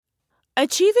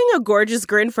Achieving a gorgeous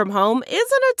grin from home isn't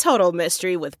a total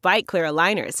mystery with Bite Clear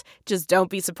aligners. Just don't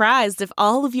be surprised if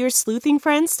all of your sleuthing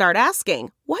friends start asking,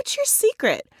 "What's your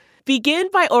secret?" Begin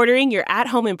by ordering your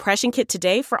at-home impression kit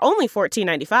today for only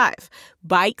 $14.95.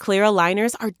 Bite Clear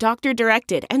aligners are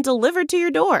doctor-directed and delivered to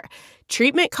your door.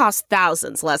 Treatment costs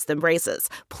thousands less than braces.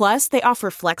 Plus, they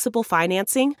offer flexible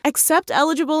financing, accept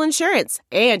eligible insurance,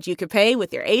 and you can pay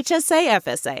with your HSA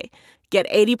FSA. Get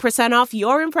 80% off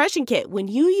your impression kit when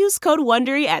you use code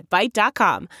WONDERY at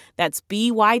Byte.com. That's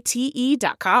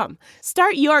BYTE.com.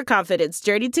 Start your confidence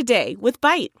journey today with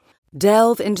Byte.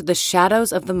 Delve into the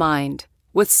shadows of the mind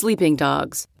with Sleeping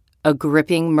Dogs, a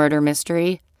gripping murder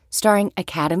mystery starring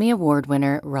Academy Award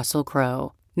winner Russell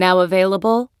Crowe. Now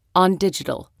available on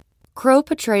digital. Crowe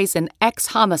portrays an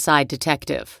ex-homicide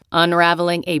detective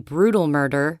unraveling a brutal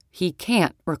murder he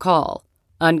can't recall.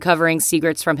 Uncovering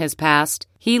secrets from his past,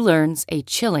 he learns a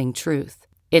chilling truth.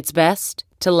 It's best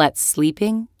to let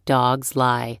sleeping dogs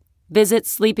lie. Visit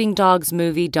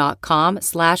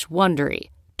sleepingdogsmovie.com/Wondery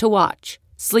to watch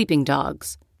Sleeping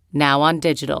Dogs, now on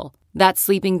digital. That's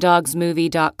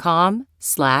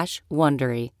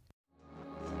sleepingdogsmovie.com/Wondery.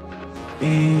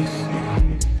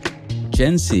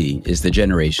 Gen Z is the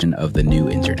generation of the new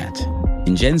internet.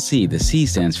 In Gen Z, the C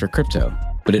stands for crypto,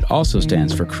 but it also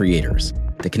stands for creators,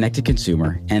 the connected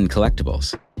consumer, and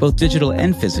collectibles, both digital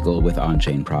and physical with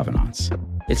on-chain provenance.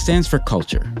 It stands for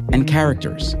culture and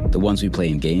characters, the ones we play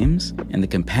in games and the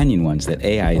companion ones that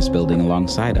AI is building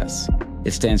alongside us.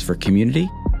 It stands for community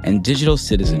and digital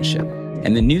citizenship,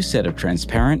 and the new set of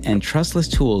transparent and trustless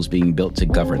tools being built to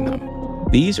govern them.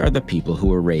 These are the people who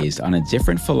were raised on a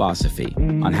different philosophy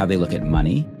on how they look at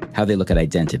money, how they look at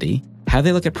identity, how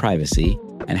they look at privacy,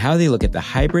 and how they look at the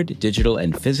hybrid digital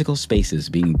and physical spaces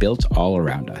being built all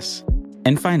around us.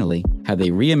 And finally, how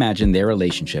they reimagine their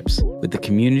relationships with the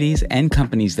communities and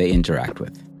companies they interact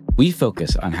with. We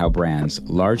focus on how brands,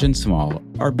 large and small,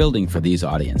 are building for these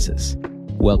audiences.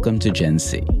 Welcome to Gen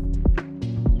Z.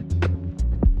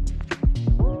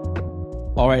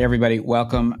 All right, everybody,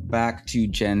 welcome back to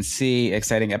Gen Z.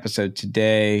 Exciting episode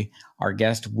today. Our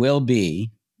guest will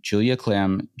be Julia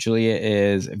Klim. Julia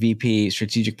is VP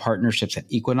Strategic Partnerships at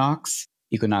Equinox.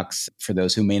 Equinox, for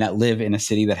those who may not live in a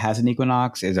city that has an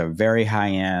Equinox, is a very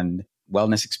high-end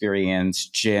wellness experience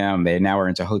gym. They now are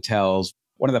into hotels.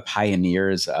 One of the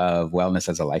pioneers of wellness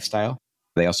as a lifestyle.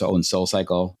 They also own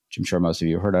SoulCycle, which I'm sure most of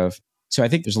you have heard of. So I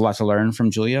think there's a lot to learn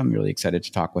from Julia. I'm really excited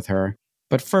to talk with her.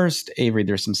 But first, Avery,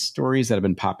 there's some stories that have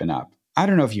been popping up. I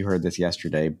don't know if you heard this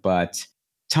yesterday, but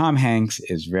Tom Hanks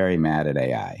is very mad at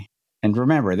AI. And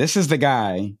remember, this is the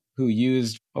guy who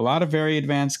used a lot of very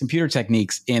advanced computer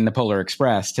techniques in the Polar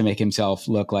Express to make himself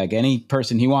look like any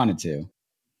person he wanted to.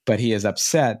 But he is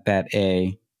upset that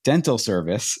a dental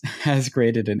service has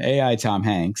created an AI Tom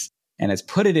Hanks and has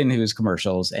put it into his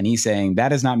commercials. And he's saying,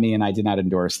 that is not me and I did not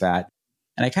endorse that.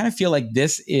 And I kind of feel like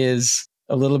this is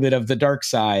a little bit of the dark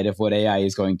side of what AI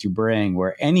is going to bring,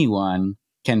 where anyone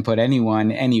can put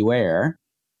anyone anywhere.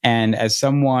 And as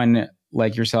someone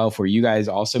like yourself, where you guys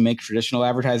also make traditional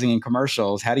advertising and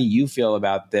commercials, how do you feel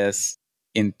about this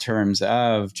in terms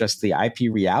of just the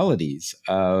IP realities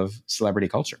of celebrity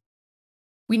culture?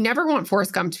 We never want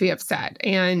Forrest Gump to be upset,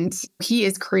 and he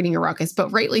is creating a ruckus,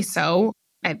 but rightly so.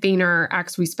 At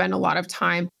VaynerX, we spend a lot of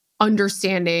time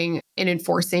understanding and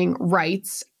enforcing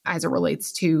rights as it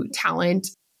relates to talent,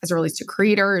 as it relates to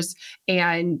creators.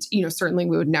 And, certainly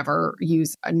we would never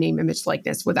use a name, image,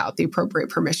 likeness without the appropriate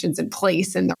permissions in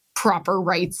place and the proper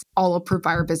rights, all approved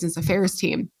by our business affairs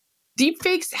team.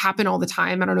 Deepfakes happen all the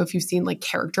time. I don't know if you've seen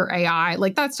character AI,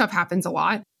 that stuff happens a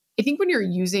lot. I think when you're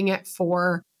using it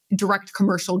for direct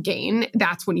commercial gain,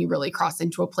 that's when you really cross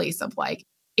into a place of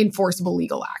enforceable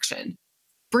legal action.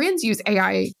 Brands use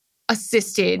AI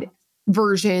assisted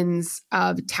versions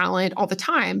of talent all the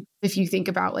time. If you think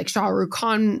about Shah Rukh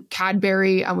Khan,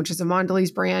 Cadbury, which is a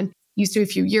Mondelez brand, used to a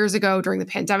few years ago during the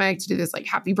pandemic to do this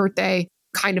happy birthday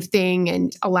kind of thing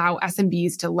and allow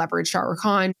SMBs to leverage Shah Rukh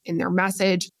Khan in their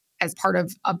message as part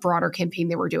of a broader campaign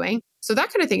they were doing. So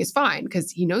that kind of thing is fine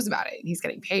because he knows about it and he's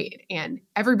getting paid and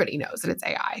everybody knows that it's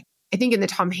AI. I think in the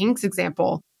Tom Hanks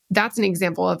example, that's an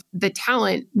example of the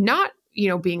talent not,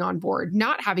 being on board,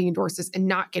 not having endorsements and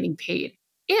not getting paid.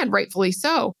 And rightfully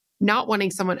so, not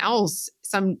wanting someone else,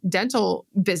 some dental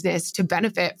business to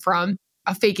benefit from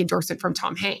a fake endorsement from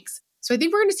Tom Hanks. So I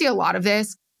think we're going to see a lot of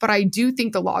this, but I do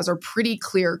think the laws are pretty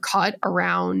clear cut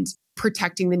around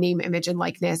protecting the name, image, and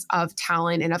likeness of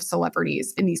talent and of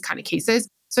celebrities in these kind of cases.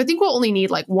 So I think we'll only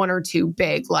need one or two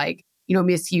big,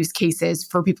 misuse cases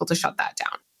for people to shut that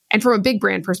down. And from a big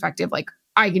brand perspective,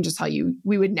 I can just tell you,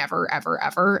 we would never, ever,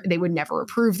 ever, they would never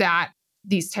approve that.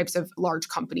 these types of large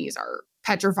companies are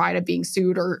petrified of being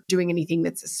sued or doing anything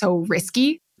that's so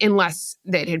risky unless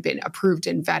that had been approved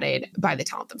and vetted by the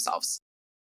talent themselves.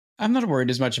 I'm not worried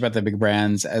as much about the big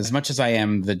brands as much as I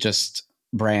am the just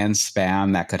brand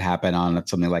spam that could happen on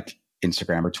something like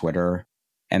Instagram or Twitter.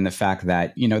 And the fact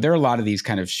that, there are a lot of these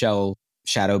kind of shadow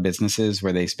businesses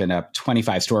where they spin up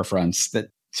 25 storefronts that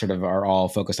sort of are all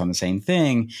focused on the same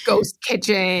thing. Ghost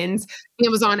kitchens,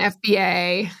 Amazon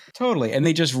FBA. Totally. And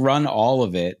they just run all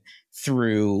of it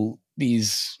through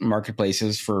these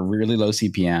marketplaces for really low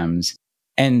CPMs.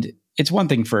 And it's one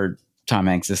thing for Tom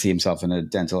Hanks to see himself in a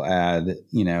dental ad,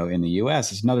 in the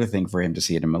US. It's another thing for him to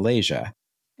see it in Malaysia.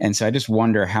 And so I just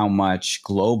wonder how much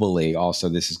globally also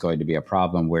this is going to be a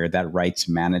problem where that rights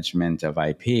management of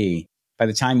IP, by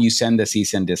the time you send a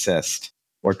cease and desist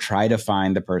or try to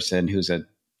find the person who's a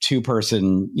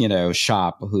two-person,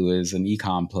 shop who is an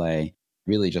e-com play,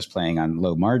 really just playing on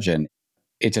low margin,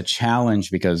 it's a challenge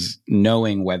because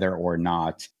knowing whether or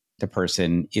not the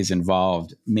person is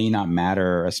involved may not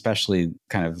matter, especially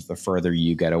kind of the further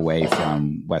you get away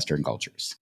from Western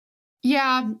cultures.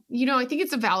 Yeah, I think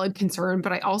it's a valid concern,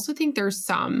 but I also think there's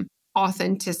some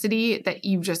authenticity that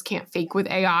you just can't fake with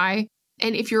AI.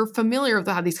 And if you're familiar with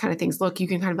how these kind of things look, you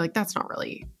can kind of be like, that's not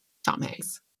really Tom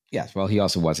Hanks. Yes, well, he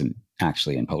also wasn't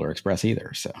actually in Polar Express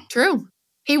either, so. True.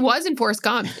 He was in Forrest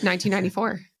Gump,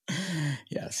 1994.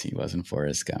 Yes, he was in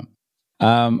Forrest Gump.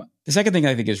 The second thing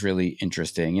I think is really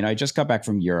interesting, I just got back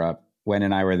from Europe. Wen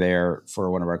and I were there for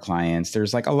one of our clients.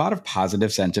 There's like a lot of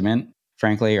positive sentiment,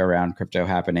 frankly, around crypto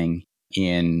happening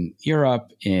in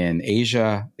Europe, in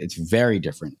Asia. It's very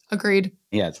different. Agreed.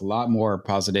 Yeah, it's a lot more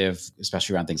positive,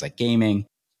 especially around things like gaming.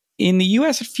 In the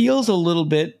US, it feels a little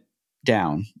bit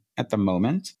down at the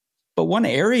moment. But one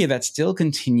area that still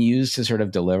continues to sort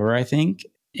of deliver, I think,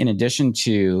 in addition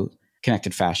to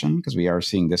connected fashion, because we are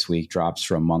seeing this week drops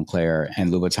from Moncler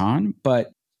and Louboutin,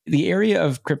 but the area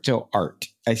of crypto art,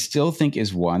 I still think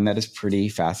is one that is pretty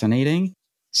fascinating.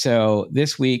 So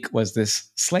this week was this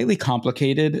slightly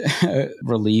complicated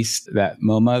release that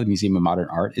MoMA, the Museum of Modern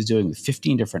Art, is doing with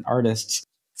 15 different artists,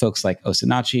 folks like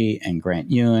Osinachi and Grant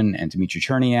Yun and Dmitry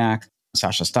Cherniak,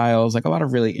 Sasha Stiles, like a lot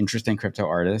of really interesting crypto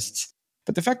artists.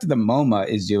 But the fact that the MoMA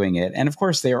is doing it, and of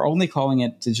course, they are only calling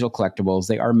it digital collectibles.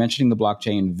 They are mentioning the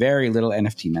blockchain, very little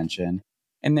NFT mention.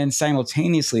 And then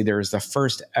simultaneously, there is the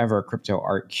first ever crypto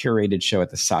art curated show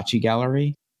at the Saatchi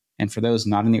Gallery. And for those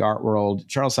not in the art world,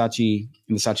 Charles Saatchi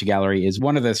in the Saatchi Gallery is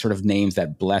one of the sort of names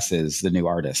that blesses the new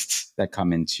artists that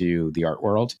come into the art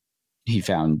world. He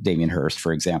found Damien Hirst,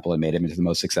 for example, and made him into the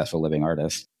most successful living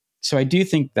artist. So I do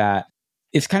think that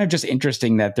it's kind of just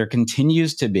interesting that there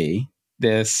continues to be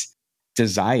this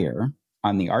desire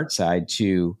on the art side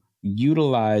to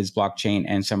utilize blockchain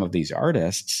and some of these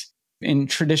artists in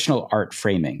traditional art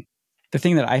framing. The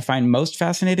thing that I find most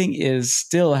fascinating is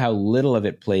still how little of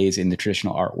it plays in the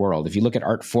traditional art world. If you look at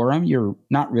Art Forum, you're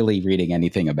not really reading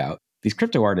anything about these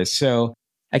crypto artists. So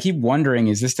I keep wondering,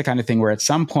 is this the kind of thing where at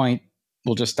some point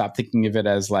we'll just stop thinking of it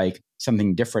as like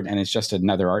something different and it's just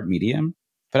another art medium?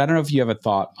 But I don't know if you have a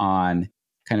thought on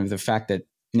kind of the fact that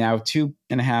now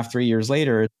 2.5, 3 years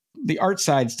later, the art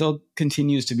side still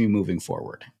continues to be moving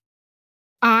forward.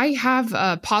 I have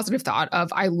a positive thought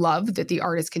of I love that the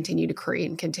artists continue to create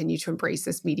and continue to embrace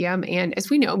this medium. And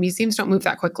as we know, museums don't move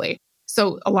that quickly.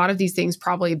 So a lot of these things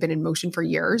probably have been in motion for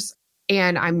years.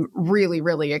 And I'm really,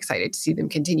 really excited to see them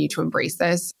continue to embrace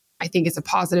this. I think it's a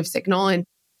positive signal. And,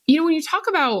 when you talk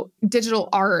about digital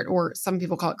art, or some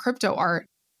people call it crypto art,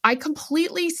 I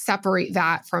completely separate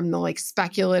that from the like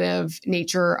speculative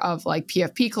nature of like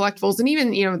PFP collectibles and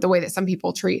even, the way that some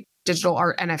people treat digital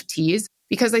art NFTs.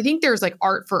 Because I think there's like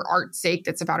art for art's sake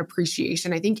that's about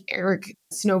appreciation. I think Eric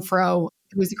Snowfro,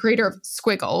 who is the creator of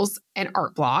Squiggles and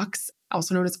Art Blocks,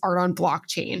 also known as Art on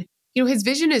Blockchain, his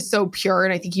vision is so pure.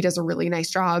 And I think he does a really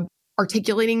nice job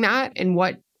articulating that and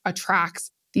what attracts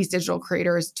these digital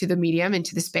creators to the medium and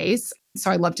to the space.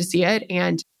 So I love to see it.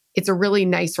 And it's a really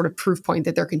nice sort of proof point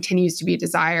that there continues to be a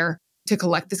desire to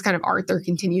collect this kind of art. There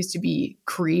continues to be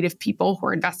creative people who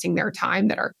are investing their time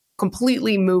that are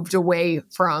completely moved away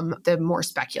from the more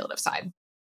speculative side.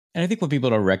 And I think what people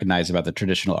don't recognize about the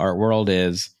traditional art world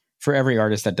is for every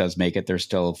artist that does make it, there's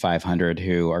still 500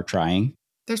 who are trying.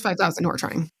 There's 5,000 who are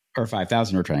trying. Or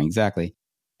 5,000 who are trying, exactly.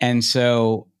 And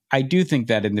so I do think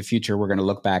that in the future, we're going to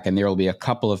look back and there will be a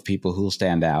couple of people who will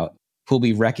stand out, who will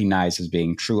be recognized as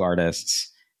being true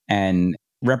artists and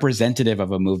representative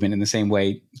of a movement in the same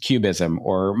way Cubism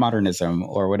or modernism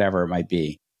or whatever it might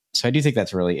be. So I do think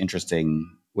that's a really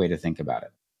interesting way to think about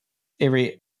it.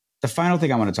 Avery, the final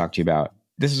thing I want to talk to you about,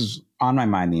 this is on my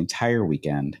mind the entire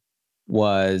weekend,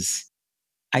 was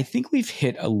I think we've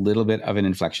hit a little bit of an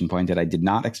inflection point that I did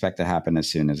not expect to happen as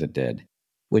soon as it did,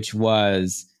 which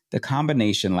was the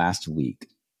combination last week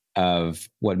of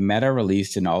what Meta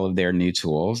released in all of their new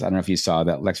tools. I don't know if you saw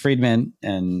that Lex Friedman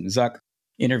and Zuck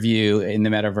interview in the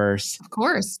metaverse. Of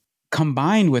course.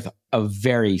 Combined with a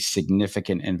very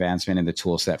significant advancement in the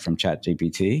tool set from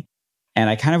ChatGPT. And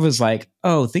I kind of was like,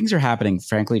 oh, things are happening,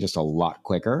 frankly, just a lot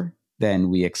quicker than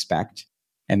we expect.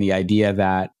 And the idea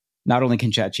that not only can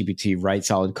ChatGPT write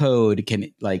solid code,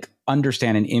 can like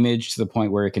understand an image to the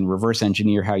point where it can reverse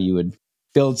engineer how you would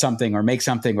build something or make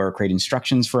something or create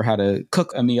instructions for how to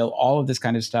cook a meal, all of this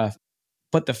kind of stuff.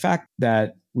 But the fact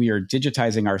that we are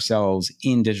digitizing ourselves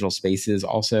in digital spaces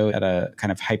also at a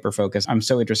kind of hyper focus. I'm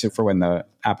so interested for when the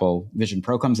Apple Vision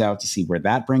Pro comes out to see where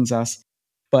that brings us.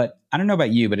 But I don't know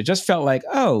about you, but it just felt like,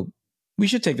 oh, we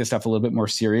should take this stuff a little bit more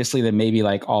seriously than maybe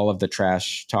like all of the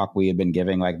trash talk we have been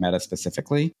giving, like Meta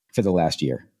specifically, for the last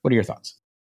year. What are your thoughts?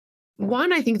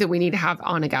 One, I think that we need to have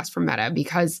on a guest from Meta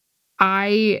because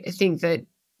I think that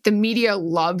the media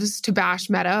loves to bash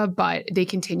Meta, but they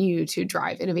continue to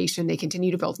drive innovation. They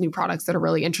continue to build new products that are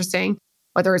really interesting,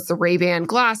 whether it's the Ray-Ban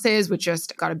glasses, which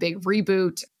just got a big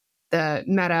reboot. The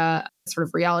Meta sort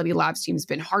of Reality Labs team has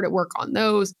been hard at work on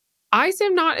those. I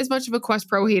am not as much of a Quest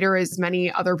Pro hater as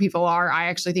many other people are. I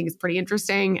actually think it's pretty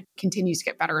interesting, continues to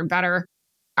get better and better.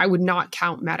 I would not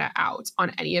count Meta out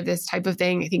on any of this type of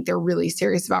thing. I think they're really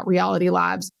serious about Reality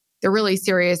Labs. They're really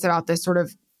serious about this sort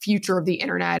of future of the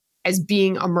internet as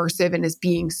being immersive and as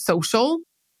being social.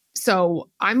 So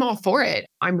I'm all for it.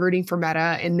 I'm rooting for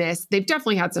Meta in this. They've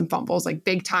definitely had some fumbles, like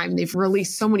big time. They've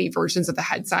released so many versions of the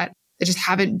headset that just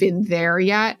haven't been there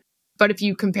yet. But if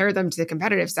you compare them to the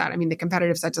competitive set, I mean, the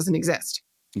competitive set doesn't exist.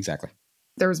 Exactly.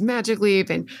 There's Magic Leap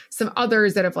and some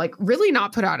others that have like really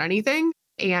not put out anything.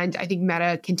 And I think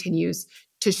Meta continues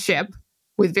to ship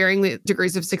with varying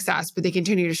degrees of success, but they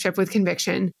continue to ship with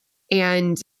conviction.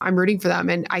 And I'm rooting for them.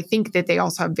 And I think that they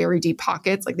also have very deep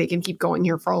pockets. Like they can keep going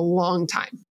here for a long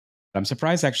time. I'm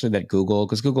surprised actually that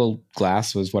because Google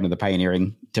Glass was one of the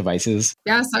pioneering devices.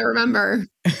 Yes, I remember.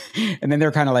 And then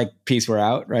they're kind of like, peace, we're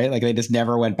out, right? Like they just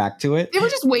never went back to it. They were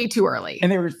just way too early.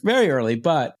 And they were very early.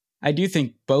 But I do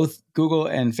think both Google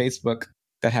and Facebook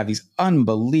that have these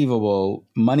unbelievable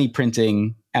money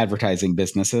printing advertising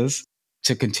businesses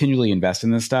to continually invest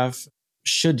in this stuff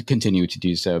should continue to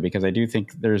do so, because I do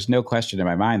think there's no question in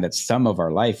my mind that some of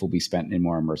our life will be spent in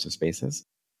more immersive spaces.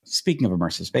 Speaking of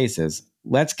immersive spaces,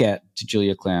 let's get to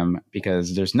Julia Klim,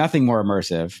 because there's nothing more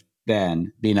immersive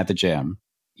than being at the gym.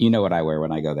 You know what I wear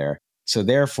when I go there. So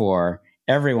therefore,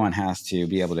 everyone has to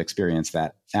be able to experience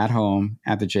that at home,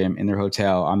 at the gym, in their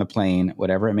hotel, on the plane,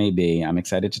 whatever it may be. I'm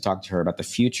excited to talk to her about the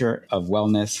future of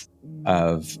wellness,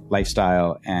 of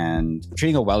lifestyle, and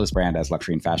treating a wellness brand as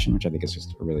luxury and fashion, which I think is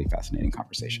just a really fascinating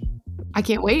conversation. I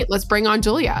can't wait. Let's bring on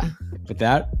Julia. With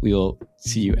that, we will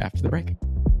see you after the break.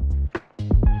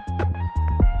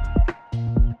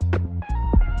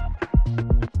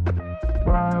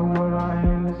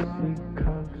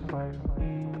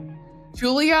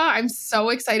 Julia, I'm so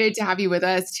excited to have you with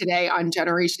us today on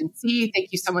Generation C.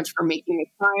 Thank you so much for making the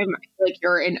time. I feel like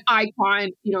you're an icon,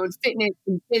 in fitness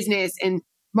and business and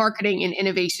marketing and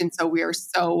innovation. So we are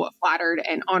so flattered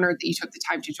and honored that you took the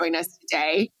time to join us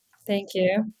today. Thank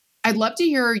you. I'd love to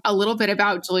hear a little bit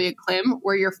about Julia Klim,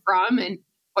 where you're from and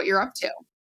what you're up to.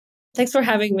 Thanks for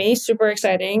having me. Super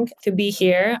exciting to be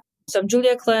here. So I'm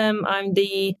Julia Klim. I'm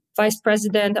the Vice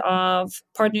President of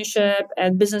Partnership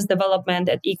and Business Development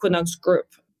at Equinox Group.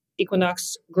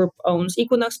 Equinox Group owns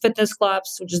Equinox Fitness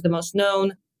Clubs, which is the most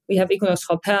known. We have Equinox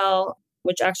Hotel,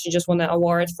 which actually just won an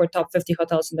award for top 50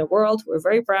 hotels in the world. We're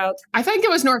very proud. I think it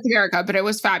was North America, but it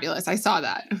was fabulous. I saw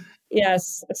that.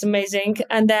 Yes, it's amazing.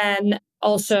 And then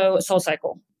also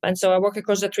SoulCycle. And so I work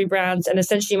across the three brands, and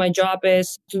essentially my job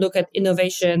is to look at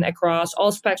innovation across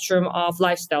all spectrum of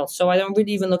lifestyle. So I don't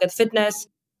really even look at fitness.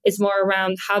 It's more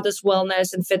around how does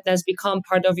wellness and fitness become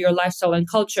part of your lifestyle and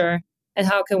culture, and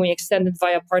how can we extend it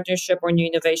via partnership or new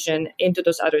innovation into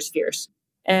those other spheres.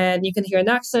 And you can hear an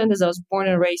accent, as I was born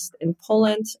and raised in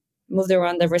Poland, moved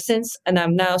around ever since, and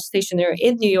I'm now stationed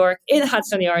in New York, in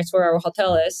Hudson Yards, where our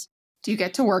hotel is. Do you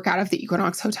get to work out of the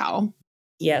Equinox Hotel?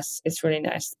 Yes, it's really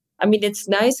nice. I mean, it's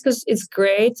nice because it's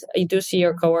great. You do see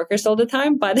your coworkers all the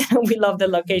time, but we love the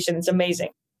location. It's amazing.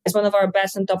 It's one of our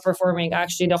best and top performing,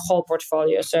 actually, the whole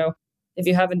portfolio. So if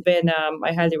you haven't been,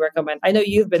 I highly recommend. I know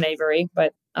you've been, Avery,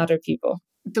 but other people.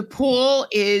 The pool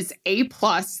is A+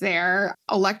 there.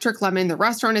 Electric Lemon, the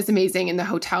restaurant is amazing and the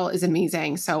hotel is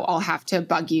amazing. So I'll have to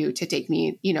bug you to take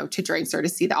me, to drinks or to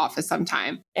see the office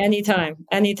sometime. Anytime.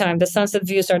 The sunset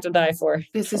views are to die for.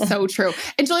 This is so true.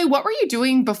 And Julie, what were you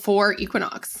doing before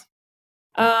Equinox?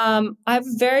 I have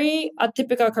a very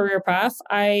atypical career path.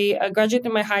 I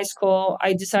graduated my high school.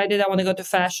 I decided I want to go to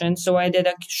fashion. So I did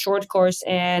a short course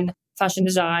in fashion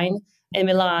design in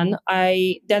Milan.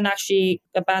 I then actually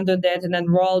abandoned it and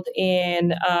enrolled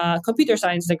in a computer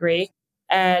science degree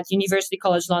at University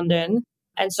College London.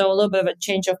 And so a little bit of a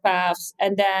change of paths,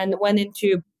 and then went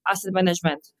into asset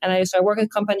management. And I work at a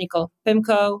company called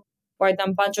PIMCO, where I've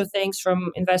done a bunch of things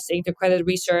from investing to credit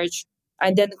research.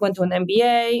 I then went to an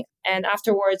MBA, and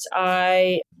afterwards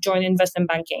I joined investment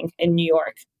banking in New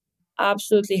York.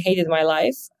 Absolutely hated my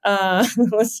life.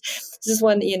 Was just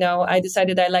when I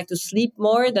decided I like to sleep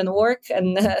more than work,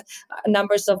 and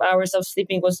numbers of hours of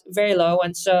sleeping was very low,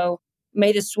 and so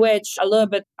made a switch a little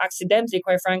bit accidentally,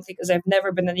 quite frankly, because I've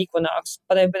never been an Equinox,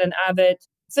 but I've been an avid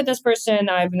fitness person.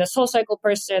 I've been a soul cycle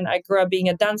person. I grew up being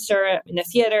a dancer in a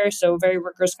theater, so very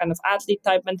workers kind of athlete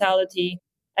type mentality.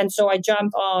 And so I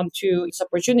jumped on to this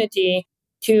opportunity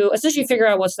to essentially figure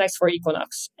out what's next for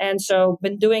Equinox. And so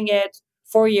been doing it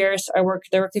 4 years. I work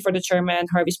directly for the chairman,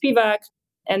 Harvey Spivak,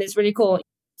 and it's really cool.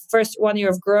 First 1 year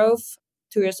of growth,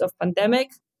 2 years of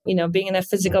pandemic. Being in a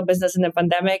physical business in a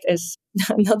pandemic is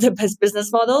not the best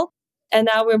business model. And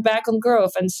now we're back on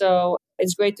growth. And so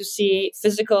it's great to see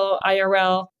physical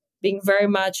IRL being very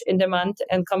much in demand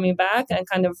and coming back and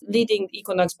kind of leading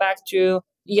Equinox back to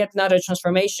yet another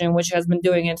transformation, which has been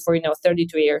doing it for,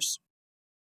 32 years.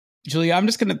 Julia, I'm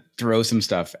just going to throw some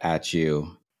stuff at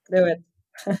you. Do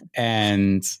it.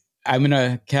 And I'm going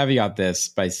to caveat this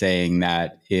by saying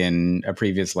that in a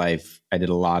previous life, I did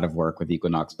a lot of work with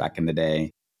Equinox back in the day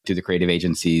through the creative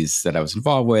agencies that I was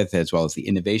involved with, as well as the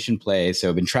innovation play. So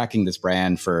I've been tracking this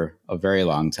brand for a very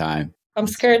long time. I'm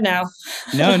scared now.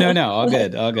 No. All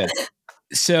good. All good.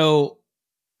 So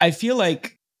I feel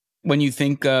like when you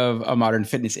think of a modern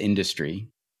fitness industry,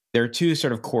 there are two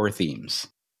sort of core themes.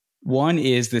 One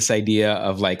is this idea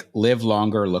of like live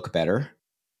longer, look better.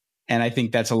 And I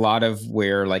think that's a lot of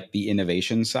where like the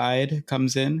innovation side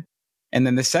comes in. And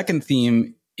then the second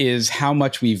theme is how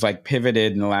much we've like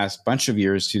pivoted in the last bunch of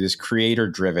years to this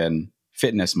creator-driven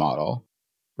fitness model,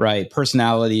 right?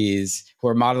 Personalities who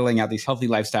are modeling out these healthy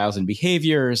lifestyles and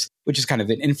behaviors, which is kind of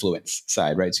an influence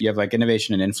side, right? So you have like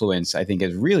innovation and influence, I think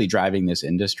is really driving this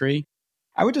industry.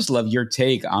 I would just love your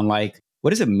take on like,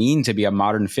 what does it mean to be a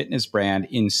modern fitness brand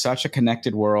in such a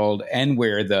connected world and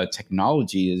where the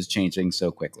technology is changing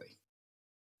so quickly?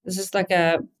 This is like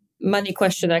a money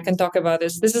question. I can talk about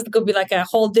this. This is going to be like a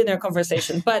whole dinner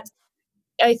conversation. But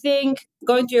I think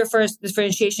going to your first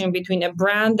differentiation between a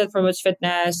brand that promotes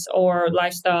fitness or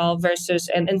lifestyle versus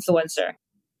an influencer.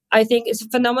 I think it's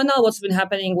phenomenal what's been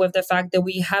happening with the fact that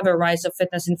we have a rise of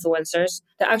fitness influencers.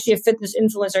 That actually a fitness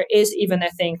influencer is even a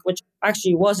thing, which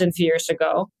actually wasn't a few years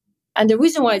ago. And the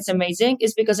reason why it's amazing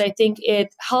is because I think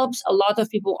it helps a lot of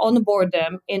people onboard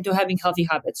them into having healthy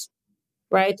habits,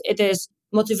 right? It is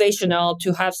motivational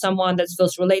to have someone that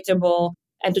feels relatable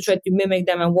and to try to mimic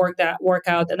them and work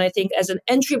out. And I think as an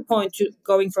entry point to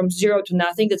going from zero to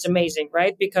nothing, that's amazing,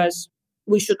 right? Because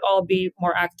we should all be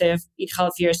more active, eat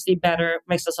healthier, sleep better,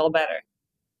 makes us all better.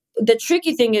 The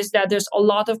tricky thing is that there's a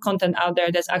lot of content out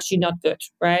there that's actually not good,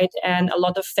 right? And a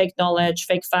lot of fake knowledge,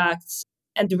 fake facts.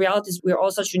 And the reality is we're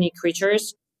all such unique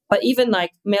creatures. But even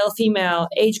like male, female,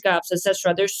 age gaps,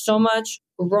 etc., there's so much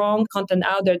wrong content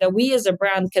out there that we as a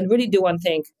brand can really do one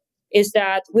thing, is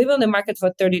that we've been on the market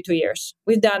for 32 years.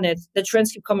 We've done it. The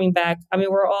trends keep coming back. I mean,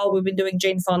 we've been doing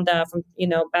Jane Fonda from,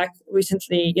 back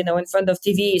recently, in front of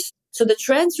TVs. So the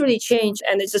trends really change,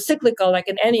 and it's a cyclical like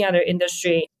in any other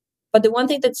industry. But the one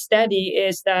thing that's steady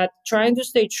is that trying to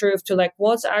stay true to like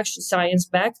what's actually science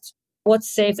backed,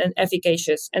 what's safe and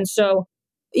efficacious. And so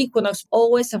Equinox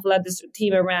always have led this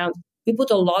team around. We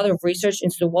put a lot of research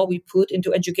into what we put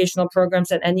into educational programs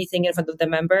and anything in front of the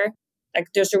member. Like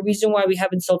there's a reason why we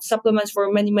haven't sold supplements for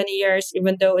many, many years,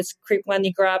 even though it's quick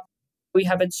money grab. We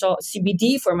haven't sold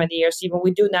CBD for many years, even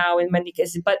we do now in many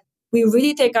cases. But we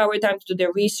really take our time to do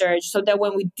the research so that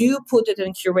when we do put it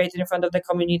and curate it in front of the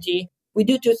community, we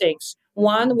do two things.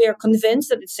 One, we are convinced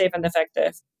that it's safe and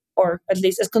effective, or at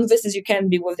least as convinced as you can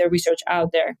be with the research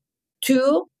out there.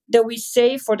 Two, that we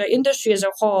say for the industry as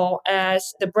a whole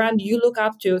as the brand you look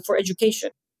up to for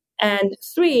education. And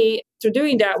three, through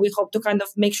doing that, we hope to kind of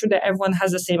make sure that everyone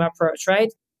has the same approach,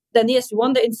 right? Then yes, we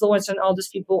want the influence on all these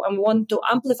people and we want to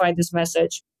amplify this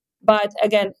message. But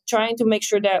again, trying to make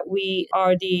sure that we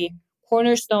are the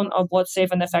cornerstone of what's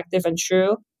safe and effective and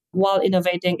true while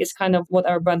innovating is kind of what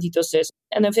our brand ethos is.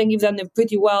 And I think you've done it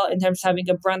pretty well in terms of having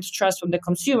a brand trust from the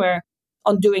consumer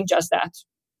on doing just that.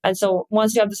 And so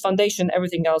once you have this foundation,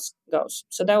 everything else goes.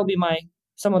 So that would be my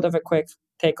somewhat of a quick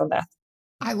take on that.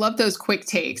 I love those quick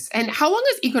takes. And how long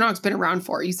has Equinox been around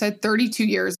for? You said 32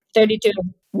 years. 32.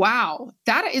 Wow.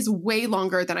 That is way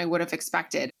longer than I would have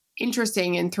expected.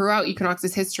 Interesting. And throughout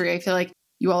Equinox's history, I feel like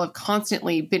you all have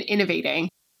constantly been innovating.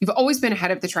 You've always been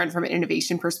ahead of the trend from an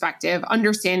innovation perspective,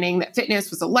 understanding that fitness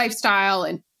was a lifestyle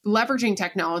and leveraging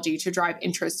technology to drive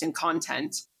interest in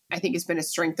content. I think has been a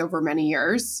strength over many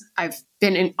years. I've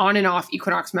been an on and off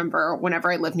Equinox member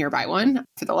whenever I live nearby one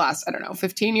for the last,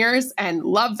 15 years and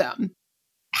love them.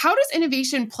 How does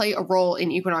innovation play a role in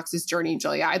Equinox's journey,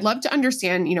 Julia? I'd love to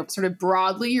understand, sort of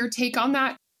broadly your take on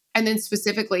that, and then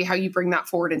specifically how you bring that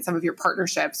forward in some of your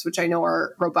partnerships, which I know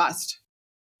are robust.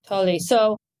 Totally.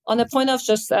 So on the point of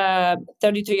just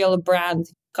 32-year-old brand,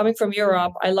 coming from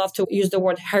Europe, I love to use the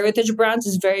word heritage brands.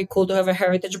 It's very cool to have a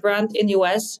heritage brand in the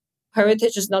US.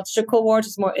 Heritage is not such a cool word,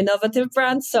 it's more innovative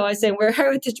brand. So I say we're a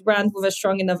heritage brand with a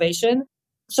strong innovation.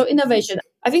 So innovation,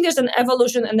 I think there's an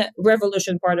evolution and a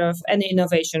revolution part of any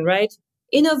innovation, right?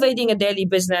 Innovating a daily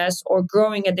business or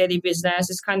growing a daily business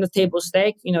is kind of table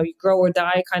stake, you grow or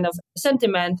die kind of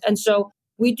sentiment. And so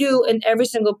we do in every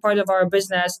single part of our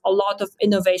business a lot of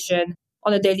innovation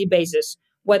on a daily basis,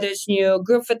 whether it's new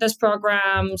group fitness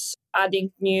programs,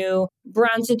 adding new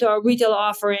brands into our retail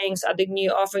offerings, adding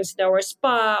new offerings into our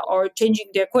spa, or changing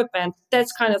the equipment.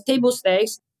 That's kind of table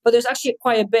stakes. But there's actually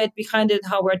quite a bit behind it,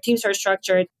 how our teams are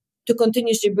structured to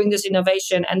continuously bring this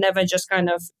innovation and never just kind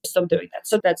of stop doing that.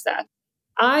 So that's that.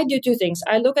 I do two things.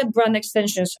 I look at brand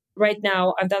extensions. Right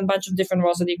now, I've done a bunch of different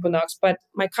roles at Equinox, but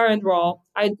my current role,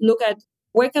 I look at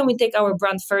where can we take our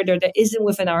brand further that isn't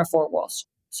within our four walls.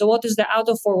 So what is the out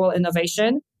of four wall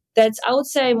innovation? That's, I would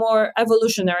say, more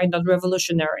evolutionary, not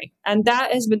revolutionary. And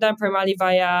that has been done primarily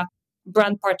via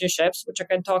brand partnerships, which I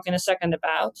can talk in a second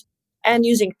about, and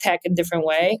using tech in a different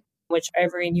way, which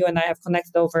Avery and you and I have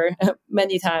connected over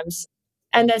many times.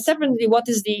 And then separately, what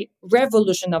is the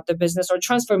revolution of the business or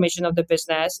transformation of the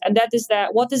business? And that is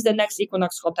that what is the next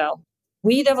Equinox Hotel?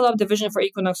 We developed the vision for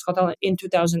Equinox Hotel in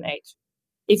 2008.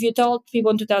 If you told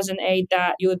people in 2008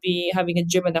 that you would be having a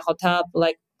gym in a hotel,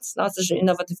 it's not such an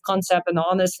innovative concept. And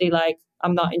honestly,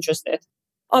 I'm not interested.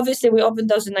 Obviously, we opened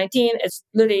 2019. It's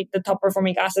literally the top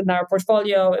performing asset in our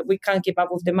portfolio. We can't keep up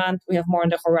with demand. We have more on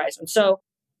the horizon. So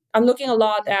I'm looking a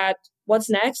lot at what's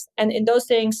next. And in those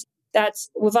things, that's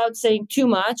without saying too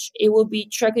much, it will be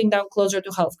tracking down closer to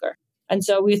healthcare. And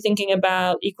so we're thinking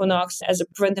about Equinox as a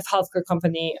preventive healthcare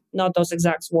company, not those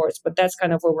exact words, but that's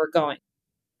kind of where we're going.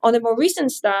 On the more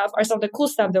recent stuff are some of the cool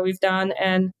stuff that we've done.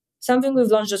 And something we've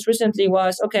launched just recently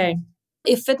was, okay,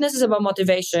 if fitness is about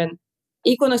motivation,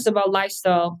 Equinox is about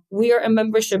lifestyle. We are a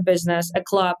membership business, a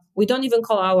club. We don't even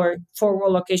call our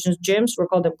four-wall locations gyms. We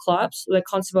call them clubs. The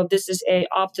concept of this is a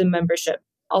opt-in membership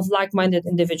of like-minded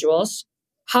individuals.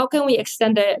 How can we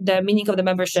extend the meaning of the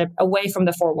membership away from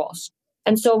the four walls?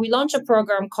 And so we launched a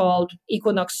program called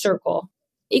Equinox Circle.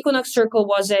 Equinox Circle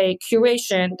was a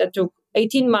curation that took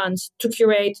 18 months to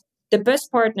curate the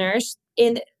best partners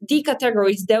in the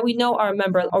categories that we know our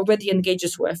member already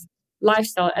engages with: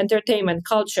 lifestyle, entertainment,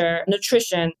 culture,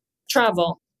 nutrition,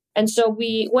 travel. And so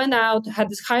we went out, had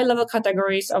these high-level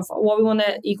categories of what we want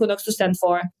Equinox to stand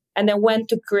for, and then went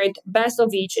to create best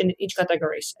of each in each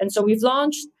categories. And so we've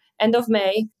launched end of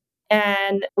May,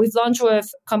 and we've launched with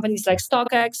companies like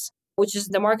StockX, which is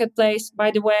the marketplace.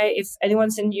 By the way, if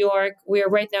anyone's in New York, we are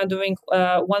right now doing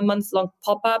a 1 month long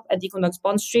pop-up at Equinox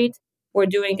Bond Street. We're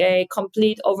doing a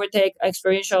complete overtake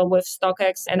experiential with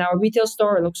StockX and our retail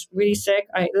store. It looks really sick.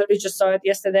 I literally just saw it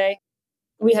yesterday.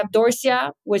 We have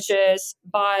Dorsia, which is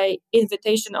by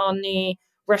invitation only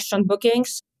restaurant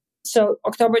bookings. So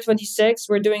October 26th,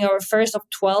 we're doing our first of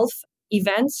 12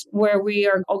 events where we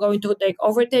are all going to take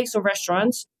overtakes of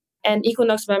restaurants, and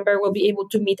Equinox member will be able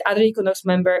to meet other Equinox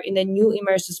member in a new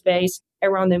immersive space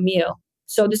around a meal.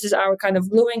 So this is our kind of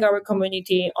gluing our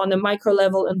community on a micro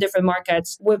level in different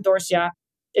markets with Dorsia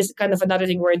is kind of another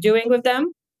thing we're doing with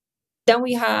them. Then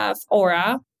we have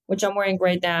Aura, which I'm wearing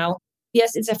right now.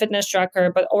 Yes, it's a fitness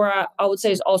tracker, but Aura, I would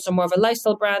say, is also more of a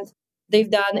lifestyle brand. They've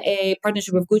done a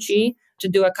partnership with Gucci to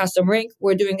do a custom ring.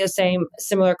 We're doing the same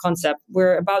similar concept.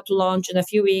 We're about to launch in a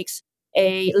few weeks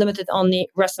a limited only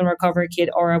rest and recovery kit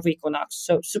Aura of Equinox.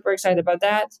 So super excited about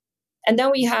that. And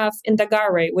then we have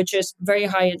Indagare, which is very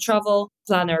high-end travel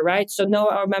planner, right? So no,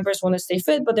 our members want to stay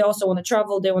fit, but they also want to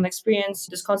travel. They want to experience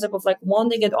this concept of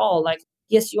wanting it all.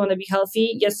 Yes, you want to be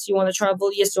healthy. Yes, you want to travel.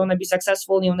 Yes, you want to be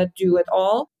successful. You want to do it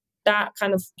all. That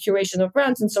kind of curation of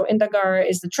brands. And so Indagare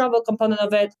is the travel component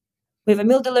of it. We have a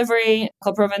meal delivery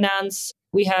called Provenance.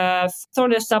 We have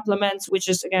Thornless Supplements, which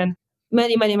is, again,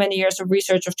 many, many, many years of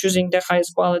research of choosing the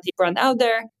highest quality brand out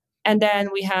there. And then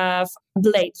we have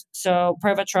Blade, so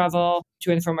private travel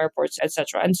to and from airports,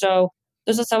 etc. And so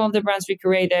Those are some of the brands we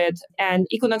created. And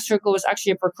Equinox Circle was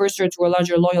actually a precursor to a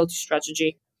larger loyalty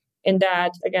strategy in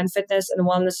that, again, fitness and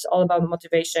wellness is all about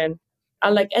motivation.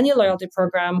 Unlike any loyalty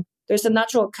program, there's a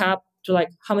natural cap to like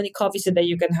how many coffees a day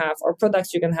you can have or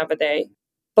products you can have a day.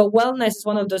 But wellness is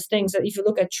one of those things that if you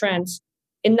look at trends,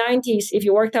 in 90s, if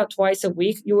you worked out twice a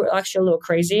week, you were actually a little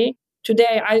crazy.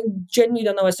 Today, I genuinely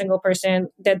don't know a single person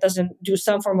that doesn't do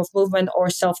some form of movement or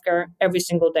self-care every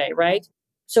single day, right?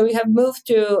 So we have moved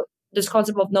to this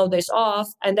concept of no days off.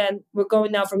 And then we're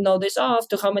going now from no days off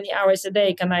to how many hours a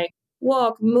day can I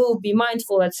walk, move, be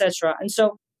mindful, etc. And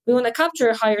so we want to capture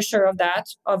a higher share of that,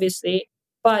 obviously.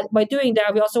 But by doing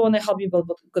that, we also want to help people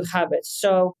build good habits.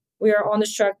 So we are on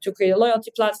this track to create a loyalty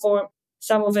platform.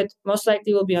 Some of it most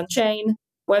likely will be on chain.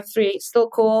 Web3, still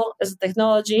cool as a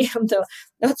technology, though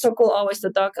not so cool always to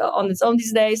talk on its own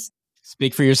these days.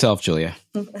 Speak for yourself, Julia.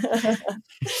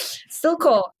 Still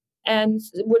cool. And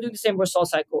we're doing the same with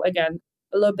SoulCycle. Again,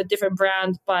 a little bit different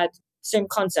brand, but same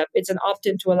concept. It's an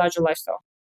opt-in to a larger lifestyle.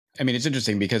 I mean, it's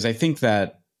interesting because I think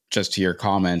that just to your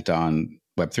comment on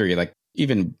Web3, like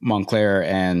even Montclair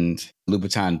and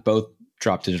Louboutin both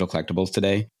dropped digital collectibles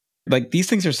today. Like these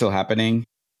things are still happening.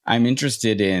 I'm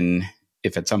interested in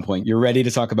if at some point you're ready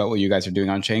to talk about what you guys are doing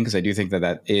on chain, because I do think that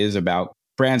that is about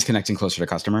brands connecting closer to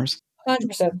customers.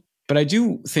 100%. But I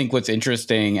do think what's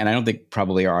interesting, and I don't think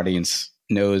probably our audience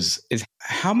knows, is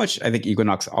how much I think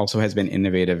Equinox also has been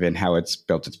innovative in how it's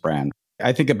built its brand.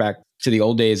 I think back to the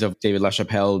old days of David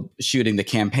LaChapelle shooting the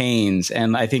campaigns.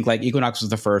 And I think like Equinox was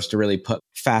the first to really put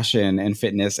fashion and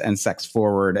fitness and sex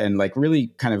forward and like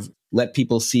really kind of let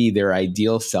people see their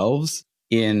ideal selves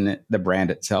in the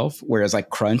brand itself. Whereas like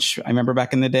Crunch, I remember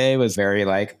back in the day, was very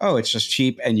like, oh, it's just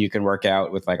cheap and you can work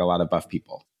out with like a lot of buff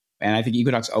people. And I think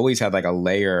Equinox always had like a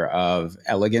layer of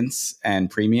elegance and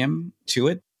premium to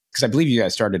it. Because I believe you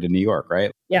guys started in New York,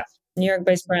 right? Yeah, New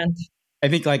York-based brand. I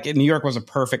think like New York was a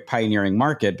perfect pioneering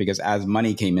market because as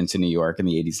money came into New York in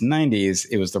the 80s and 90s,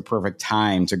 it was the perfect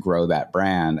time to grow that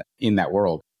brand in that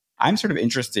world. I'm sort of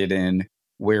interested in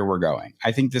where we're going.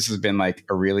 I think this has been like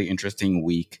a really interesting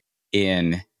week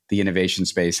in the innovation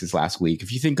spaces last week.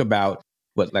 If you think about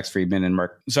what Lex Friedman and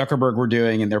Mark Zuckerberg were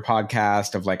doing in their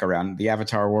podcast of like around the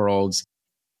avatar worlds,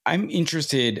 I'm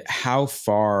interested how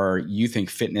far you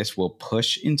think fitness will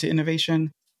push into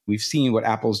innovation. We've seen what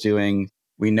Apple's doing.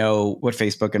 We know what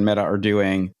Facebook and Meta are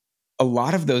doing. A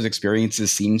lot of those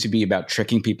experiences seem to be about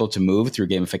tricking people to move through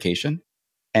gamification.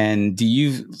 And do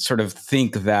you sort of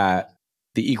think that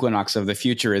the Equinox of the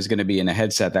future is going to be in a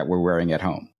headset that we're wearing at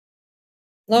home?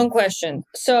 Long question.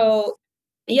 So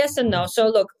yes and no. So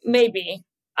look, maybe.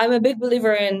 I'm a big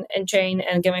believer in chain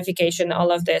and gamification,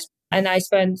 all of this. And I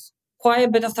spent quite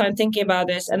a bit of time thinking about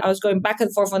this. And I was going back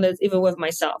and forth on it even with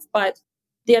myself. But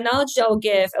the analogy I'll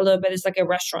give a little bit is like a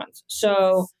restaurant.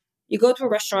 So you go to a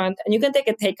restaurant and you can take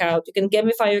a takeout. You can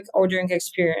gamify your ordering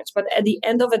experience. But at the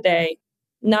end of the day,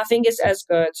 nothing is as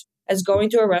good as going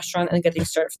to a restaurant and getting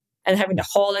served and having the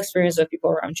whole experience of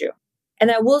people around you. And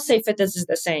I will say fitness is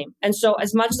the same. And so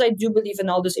as much as I do believe in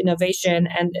all this innovation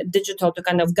and digital to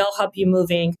kind of help you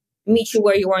moving, meet you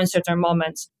where you are in certain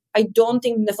moments, I don't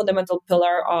think the fundamental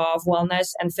pillar of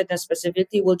wellness and fitness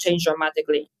specifically will change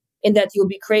dramatically in that you'll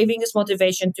be craving this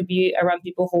motivation to be around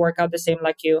people who work out the same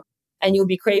like you. And you'll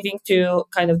be craving to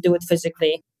kind of do it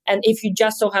physically. And if you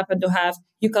just so happen to have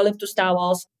eucalyptus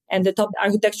towels and the top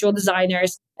architectural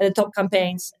designers and the top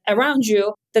campaigns around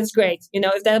you, that's great. You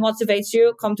know, if that motivates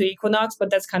you, come to Equinox, but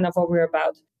that's kind of what we're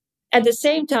about. At the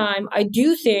same time, I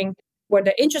do think where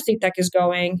the interesting tech is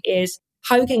going is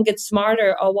how you can get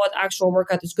smarter on what actual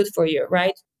workout is good for you,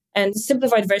 right? And the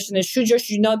simplified version is should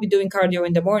you not be doing cardio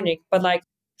in the morning, but like,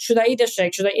 should I eat a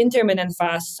shake? Should I intermittent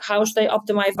fast? How should I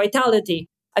optimize vitality?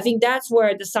 I think that's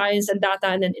where the science and data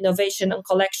and then innovation and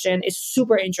collection is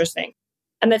super interesting.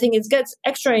 And I think it gets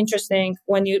extra interesting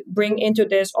when you bring into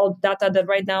this all data that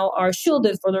right now are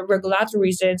shielded for the regulatory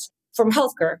reasons from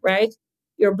healthcare, right?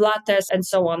 Your blood tests and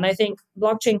so on. I think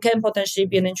blockchain can potentially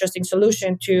be an interesting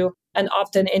solution to an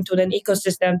opt-in into an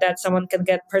ecosystem that someone can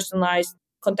get personalized,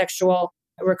 contextual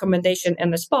recommendation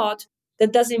in the spot.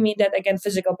 That doesn't mean that, again,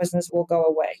 physical business will go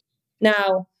away.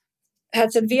 Now,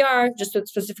 headset VR, just to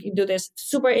specifically do this,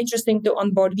 super interesting to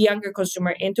onboard the younger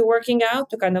consumer into working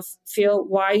out, to kind of feel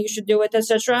why you should do it,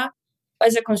 etc.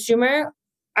 As a consumer,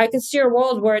 I can see a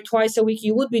world where twice a week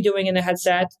you would be doing in a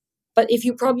headset. But if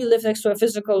you probably live next to a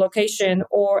physical location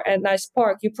or a nice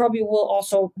park, you probably will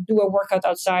also do a workout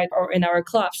outside or in our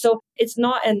club. So it's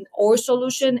not an or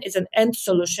solution, it's an and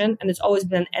solution. And it's always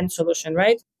been an and solution,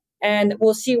 right? And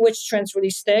we'll see which trends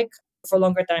really stick for a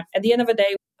longer time. At the end of the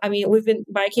day, I mean, we've been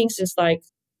biking since like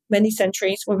many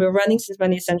centuries. We've been running since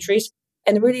many centuries.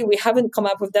 And really, we haven't come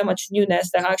up with that much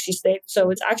newness that actually stayed.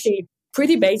 So it's actually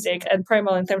pretty basic and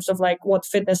primal in terms of like what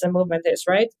fitness and movement is,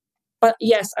 right? But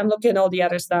yes, I'm looking at all the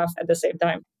other stuff at the same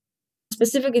time.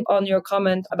 Specifically on your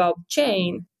comment about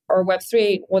chain or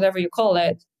Web3, whatever you call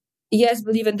it, yes,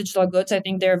 believe in digital goods. I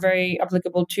think they're very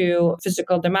applicable to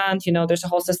physical demand. There's a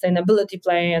whole sustainability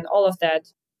play and all of that.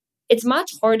 It's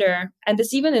much harder, and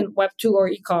it's even in Web2 or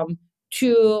e-com,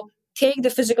 to take the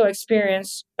physical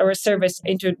experience or a service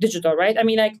into digital, right? I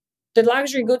mean, like the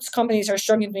luxury goods companies are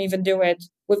struggling to even do it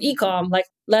with e-com, like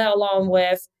let alone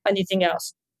with anything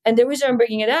else. And the reason I'm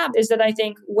bringing it up is that I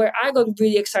think where I got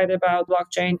really excited about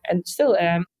blockchain and still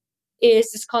am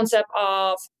is this concept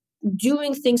of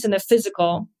doing things in the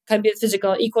physical, can be a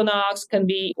physical Equinox, can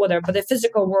be whatever, but the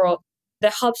physical world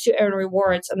that helps you earn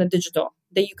rewards on the digital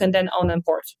that you can then own and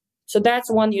port. So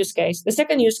that's one use case. The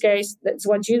second use case, that's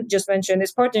what you just mentioned,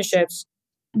 is partnerships.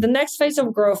 The next phase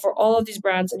of growth for all of these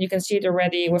brands, and you can see it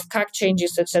already with CAC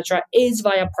changes, etc., is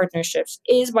via partnerships,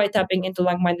 is by tapping into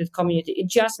like-minded community. It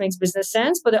just makes business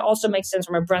sense, but it also makes sense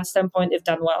from a brand standpoint if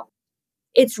done well.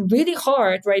 It's really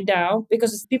hard right now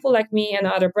because it's people like me and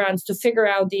other brands to figure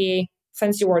out the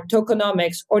fancy word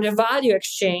tokenomics or the value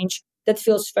exchange that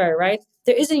feels fair, right?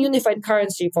 There is a unified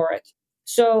currency for it.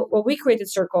 So when we created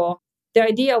Circle, the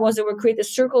idea was that we create a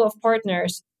circle of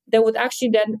partners that would actually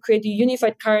then create a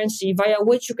unified currency via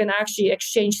which you can actually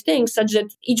exchange things such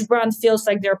that each brand feels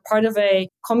like they're part of a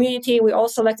community. We all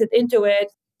selected into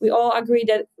it. We all agree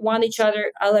that one each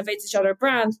other elevates each other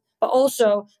brand, but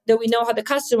also that we know how the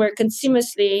customer can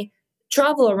seamlessly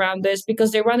travel around this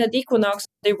because they run at Equinox,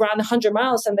 they run 100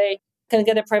 miles and they can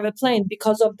get a private plane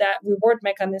because of that reward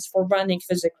mechanism for running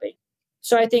physically.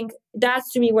 So I think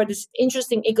that's to me where this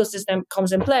interesting ecosystem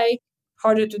comes in play.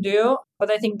 Harder to do,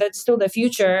 but I think that's still the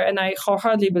future, and I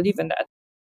wholeheartedly believe in that.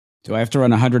 Do I have to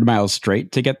run 100 miles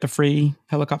straight to get the free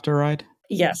helicopter ride?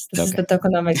 Yes, this is the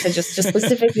tokenomics, just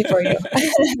specifically for you.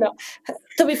 No,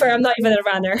 to be fair, I'm not even a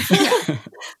runner.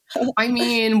 I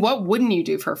mean, what wouldn't you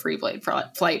do for a free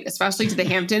flight, especially to the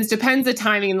Hamptons? Depends the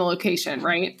timing and the location,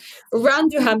 right? Run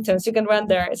to Hamptons. You can run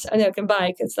there. You can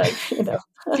bike. It's like,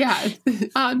 Yeah.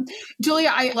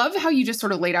 Julia, I love how you just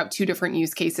sort of laid out two different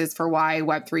use cases for why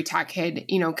Web3 tech had,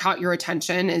 caught your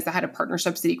attention as the head of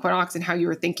partnerships at Equinox and how you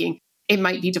were thinking it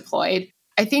might be deployed.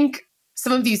 I think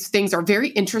some of these things are very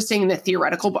interesting in the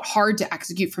theoretical, but hard to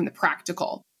execute from the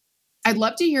practical. I'd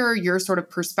love to hear your sort of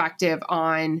perspective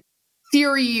on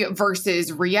theory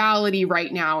versus reality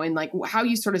right now and like how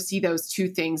you sort of see those two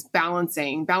things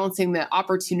balancing the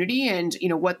opportunity and,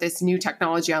 what this new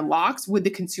technology unlocks with the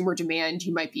consumer demand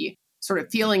you might be sort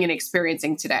of feeling and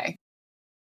experiencing today.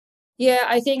 Yeah,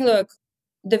 I think, look,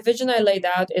 the vision I laid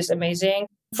out is amazing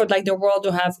for like the world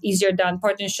to have easier done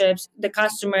partnerships, the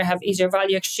customer have easier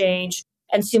value exchange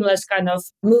and seamless kind of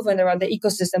movement around the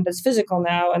ecosystem that's physical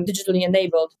now and digitally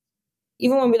enabled.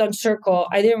 Even when we launched Circle,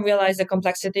 I didn't realize the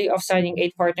complexity of signing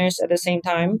 8 partners at the same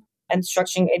time and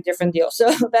structuring 8 different deals. So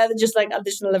that is just like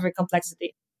additional level of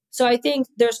complexity. So I think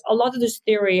there's a lot of this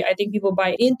theory. I think people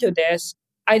buy into this.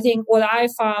 I think what I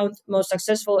found most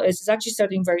successful is actually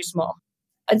starting very small.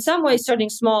 In some ways, starting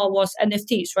small was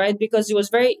NFTs, right? Because it was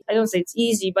very, I don't say it's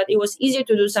easy, but it was easier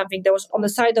to do something that was on the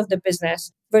side of the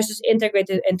business versus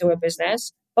integrated into a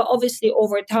business. But obviously,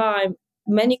 over time,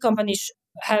 many companies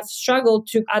have struggled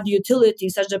to add utility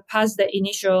such that past the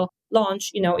initial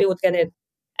launch, it would get in.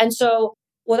 And so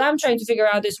what I'm trying to figure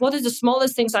out is what is the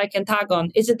smallest things I can tag on?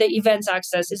 Is it the events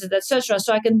access? Is it etc.?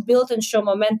 So I can build and show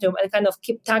momentum and kind of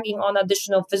keep tagging on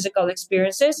additional physical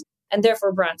experiences and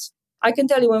therefore brands. I can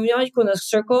tell you when we launched Equinox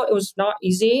Circle, it was not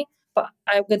easy, but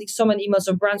I'm getting so many emails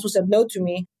of brands who said no to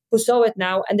me, who saw it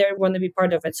now and they want to be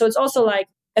part of it. So it's also like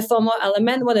a FOMO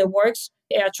element. When it works,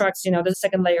 it attracts, the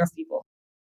second layer of people.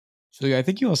 So I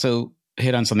think you also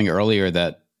hit on something earlier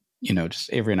that,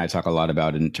 just Avery and I talk a lot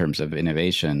about in terms of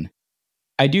innovation.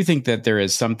 I do think that there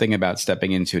is something about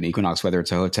stepping into an Equinox, whether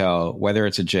it's a hotel, whether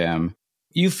it's a gym,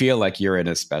 you feel like you're in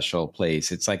a special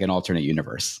place. It's like an alternate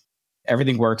universe.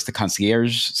 Everything works. The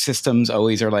concierge systems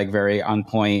always are like very on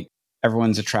point.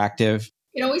 Everyone's attractive.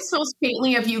 It always smells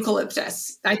faintly of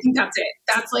eucalyptus. I think that's it.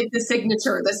 That's like the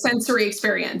signature, the sensory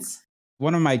experience.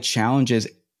 One of my challenges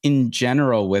in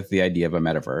general with the idea of a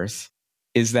metaverse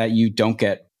is that you don't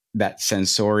get that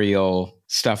sensorial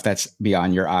stuff that's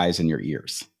beyond your eyes and your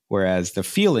ears. Whereas the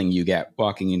feeling you get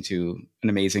walking into an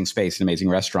amazing space, an amazing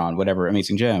restaurant, whatever,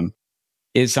 amazing gym,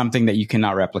 is something that you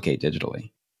cannot replicate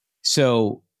digitally.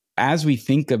 So as we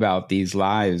think about these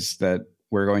lives that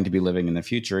we're going to be living in the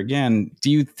future, again, do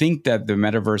you think that the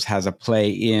metaverse has a play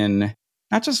in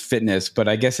not just fitness, but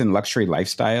I guess in luxury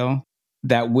lifestyle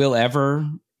that will ever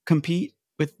compete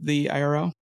with the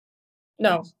IRL?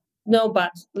 No,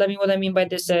 but what I mean by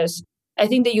this is, I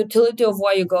think the utility of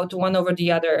why you go to one over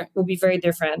the other will be very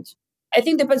different. I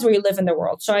think it depends where you live in the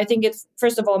world. So I think it's,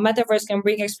 first of all, metaverse can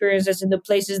bring experiences into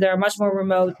places that are much more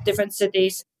remote, different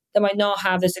cities that might not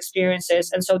have these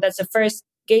experiences. And so that's the first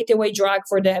gateway drug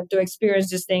for them to experience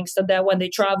these things so that when they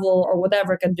travel or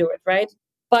whatever can do it, right?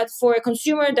 But for a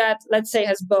consumer that, let's say,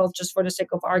 has both, just for the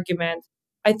sake of argument,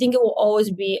 I think it will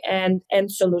always be an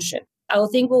end solution. I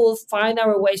think we will find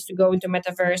our ways to go into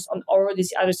metaverse on all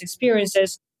these other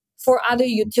experiences for other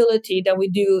utility that we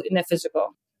do in the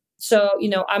physical. So,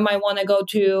 I might want to go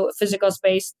to a physical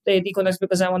space, the Equinox,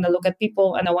 because I want to look at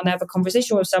people and I want to have a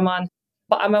conversation with someone.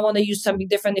 But I might want to use something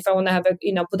different if I want to have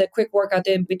put a quick workout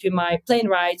in between my plane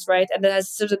rides, right? And that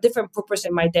has sort of a different purpose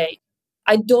in my day.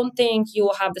 I don't think you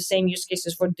will have the same use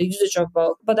cases for the usage of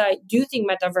both, but I do think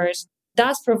metaverse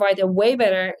does provide a way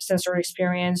better sensory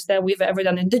experience than we've ever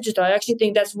done in digital. I actually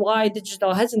think that's why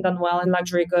digital hasn't done well in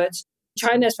luxury goods.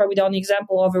 China is probably the only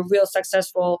example of a real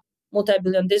successful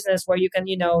multi-billion business where you can,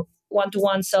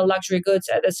 one-to-one sell luxury goods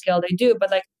at the scale they do.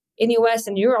 But like in US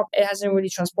and Europe, it hasn't really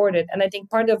transported. And I think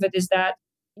part of it is that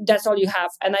that's all you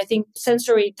have. And I think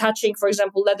sensory touching, for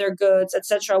example, leather goods,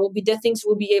 etc., will be the things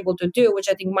we'll be able to do, which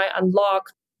I think might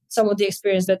unlock some of the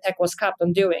experience that tech was capped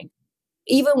on doing.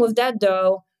 Even with that,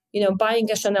 though, buying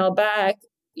a Chanel bag,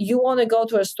 you want to go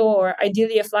to a store,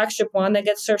 ideally a flagship one that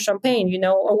gets served champagne,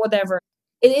 or whatever.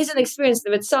 It is an experience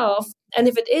of itself. And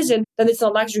if it isn't, then it's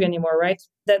not luxury anymore, right?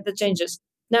 That changes.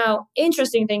 Now,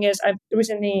 interesting thing is, I've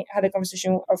recently had a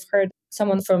conversation. I've heard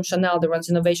someone from Chanel that runs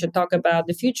innovation talk about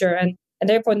the future and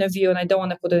their point of view, and I don't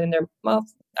want to put it in their mouth.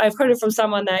 I've heard it from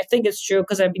someone, and I think it's true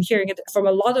because I've been hearing it from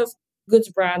a lot of goods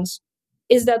brands,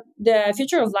 is that the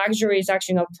future of luxury is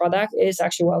actually not product, it is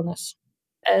actually wellness.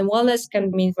 And wellness can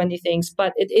mean many things,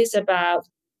 but it is about,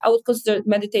 I would consider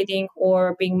meditating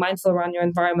or being mindful around your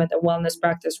environment a wellness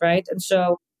practice, right? And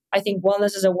so I think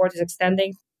wellness as a word is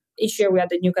extending. Each year we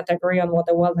had a new category on what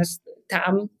the wellness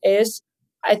TAM is.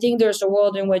 I think there's a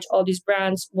world in which all these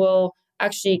brands will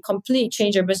actually completely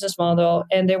change their business model,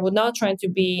 and they will not trying to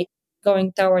be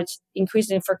going towards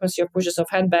increasing frequency of purchase of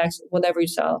handbags, whatever you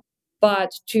sell, but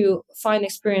to find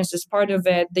experiences part of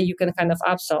it that you can kind of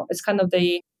upsell. It's kind of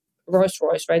the Rolls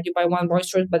Royce, right? You buy one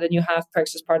Rolls Royce, but then you have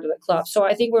perks as part of the club. So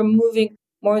I think we're moving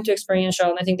more into experiential,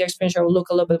 and I think the experiential will look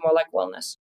a little bit more like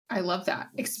wellness. I love that.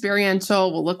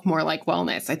 Experiential will look more like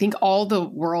wellness. I think all the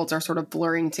worlds are sort of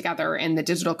blurring together, and the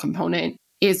digital component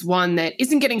is one that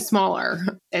isn't getting smaller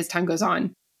as time goes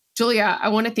on. Julia, I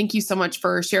want to thank you so much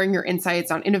for sharing your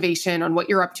insights on innovation, on what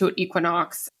you're up to at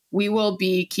Equinox. We will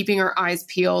be keeping our eyes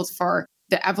peeled for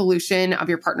the evolution of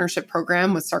your partnership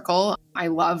program with Circle. I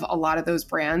love a lot of those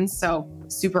brands, so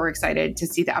super excited to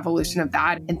see the evolution of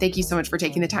that. And thank you so much for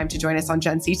taking the time to join us on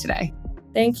Gen C today.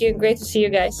 Thank you. Great to see you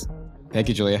guys. Thank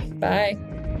you, Julia. Bye.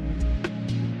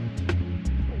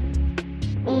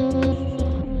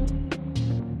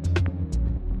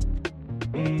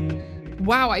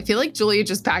 Wow, I feel like Julia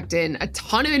just packed in a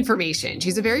ton of information.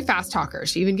 She's a very fast talker.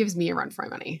 She even gives me a run for my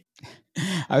money.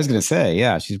 I was going to say,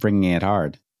 yeah, she's bringing it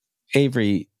hard.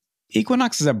 Avery,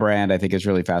 Equinox is a brand I think is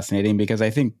really fascinating because I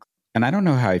think, and I don't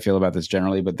know how I feel about this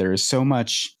generally, but there is so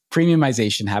much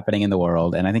premiumization happening in the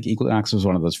world. And I think Equinox was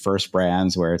one of those first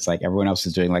brands where it's like everyone else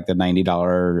is doing like the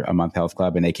 $90 a month health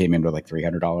club and they came in with like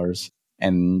 $300.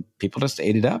 And people just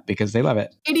ate it up because they love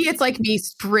it. Idiots like me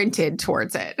sprinted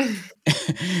towards it.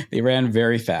 They ran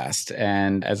very fast.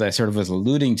 And as I sort of was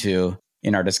alluding to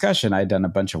in our discussion, I'd done a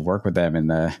bunch of work with them in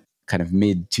the kind of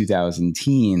mid 2000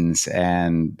 teens.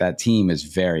 And that team is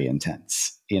very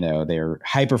intense. They're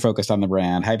hyper focused on the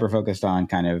brand, hyper focused on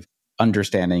kind of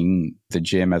understanding the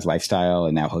gym as lifestyle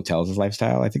and now hotels as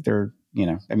lifestyle. I think they were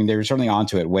certainly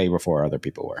onto it way before other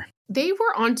people were. They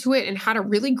were onto it and had a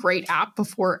really great app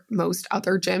before most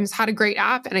other gyms had a great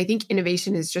app. And I think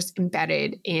innovation is just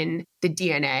embedded in the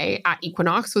DNA at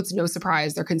Equinox. So it's no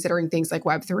surprise they're considering things like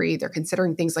Web3. They're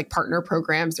considering things like partner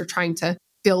programs. They're trying to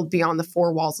build beyond the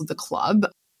four walls of the club.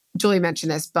 Julie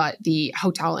mentioned this, but the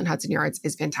hotel in Hudson Yards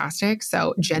is fantastic.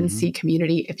 So Gen C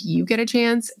community, if you get a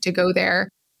chance to go there,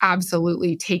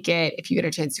 absolutely take it. If you get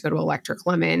a chance to go to Electric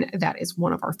Lemon, that is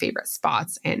one of our favorite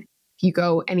spots. And if you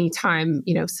go anytime,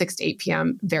 6 to 8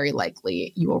 p.m., very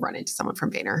likely you will run into someone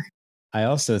from Vayner. I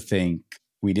also think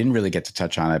we didn't really get to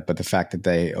touch on it, but the fact that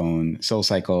they own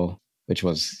SoulCycle, which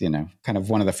was, kind of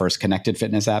one of the first connected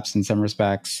fitness apps in some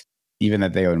respects, even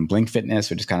that they own Blink Fitness,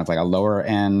 which is kind of like a lower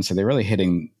end. So they're really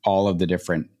hitting all of the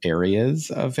different areas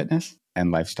of fitness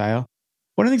and lifestyle.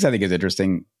 One of the things I think is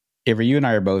interesting, Avery, you and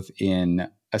I are both in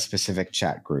a specific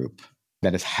chat group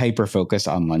that is hyper-focused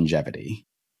on longevity.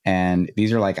 And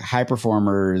these are like high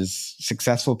performers,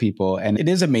 successful people. And it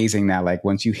is amazing that like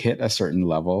once you hit a certain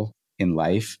level in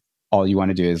life, all you want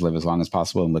to do is live as long as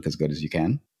possible and look as good as you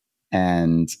can.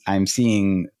 And I'm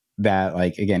seeing that,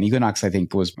 like, again, Equinox, I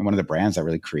think, was one of the brands that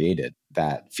really created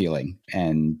that feeling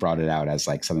and brought it out as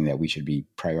like something that we should be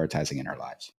prioritizing in our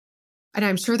lives. And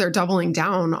I'm sure they're doubling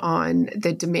down on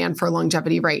the demand for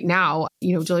longevity right now.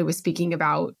 Julie was speaking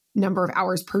about number of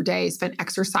hours per day spent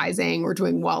exercising or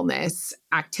doing wellness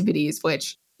activities,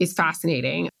 which is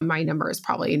fascinating. My number is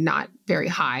probably not very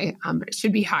high, but it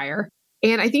should be higher.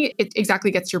 And I think it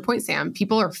exactly gets to your point, Sam.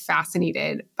 People are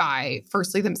fascinated by,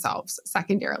 firstly, themselves,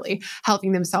 secondarily,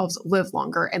 helping themselves live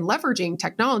longer and leveraging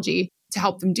technology to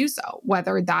help them do so,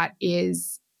 whether that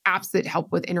is apps that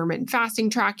help with intermittent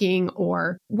fasting tracking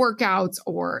or workouts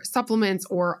or supplements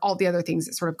or all the other things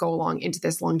that sort of go along into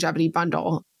this longevity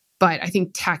bundle. But I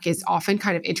think tech is often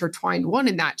kind of intertwined, one,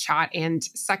 in that chat, and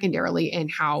secondarily in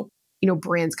how,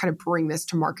 brands kind of bring this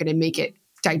to market and make it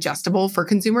digestible for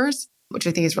consumers, which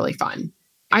I think is really fun.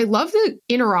 I love the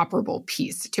interoperable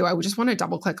piece too. I would just want to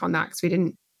double click on that because we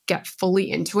didn't get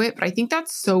fully into it. But I think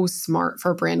that's so smart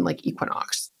for a brand like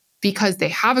Equinox because they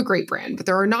have a great brand, but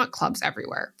there are not clubs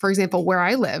everywhere. For example, where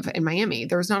I live in Miami,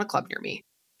 there's not a club near me.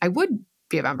 I would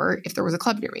be a member if there was a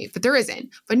club near me, but there isn't.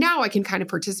 But now I can kind of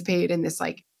participate in this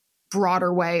like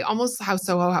broader way, almost how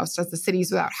Soho House does the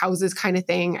cities without houses kind of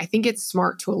thing. I think it's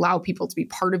smart to allow people to be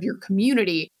part of your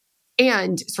community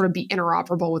and sort of be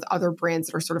interoperable with other brands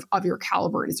that are sort of your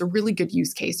caliber. And it's a really good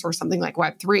use case for something like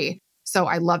Web3. So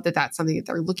I love that that's something that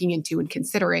they're looking into and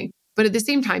considering, but at the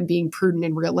same time, being prudent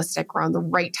and realistic around the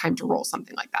right time to roll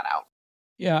something like that out.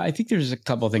 Yeah, I think there's a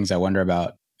couple of things I wonder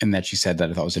about and that she said that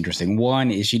I thought was interesting.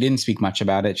 One is she didn't speak much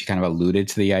about it. She kind of alluded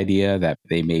to the idea that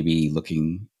they may be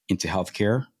looking into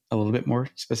healthcare a little bit more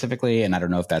specifically. And I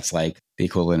don't know if that's like the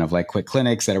equivalent of like quick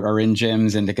clinics that are in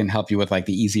gyms and that can help you with like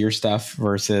the easier stuff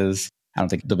versus, I don't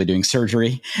think they'll be doing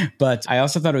surgery. But I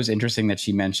also thought it was interesting that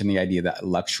she mentioned the idea that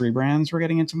luxury brands were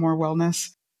getting into more wellness.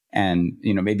 And,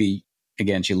 maybe,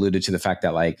 again, she alluded to the fact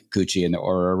that like Gucci and the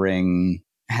Oura Ring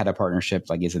had a partnership.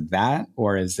 Like, is it that?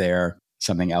 Or is there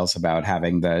something else about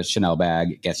having the Chanel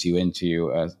bag gets you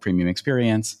into a premium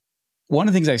experience? One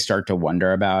of the things I start to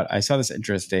wonder about, I saw this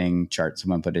interesting chart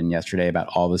someone put in yesterday about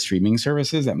all the streaming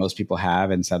services that most people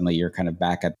have. And suddenly you're kind of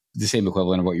back at the same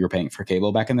equivalent of what you were paying for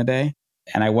cable back in the day.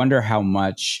 And I wonder how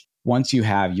much, once you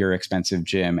have your expensive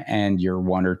gym and your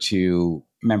one or two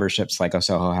memberships like a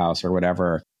Soho House or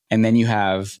whatever, and then you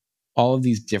have all of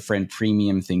these different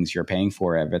premium things you're paying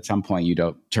for, if at some point you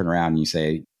don't turn around and you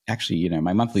say, actually,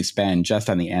 my monthly spend just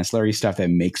on the ancillary stuff that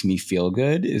makes me feel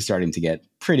good is starting to get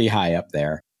pretty high up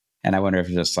there. And I wonder if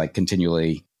it's just like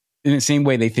continually, in the same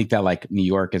way they think that like New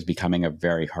York is becoming a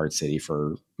very hard city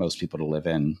for most people to live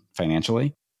in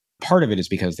financially. Part of it is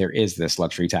because there is this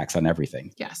luxury tax on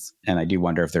everything. Yes. And I do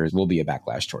wonder if there will be a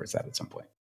backlash towards that at some point.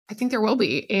 I think there will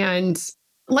be. And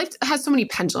life has so many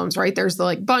pendulums, right? There's the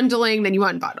like bundling, then you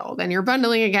unbundle, then you're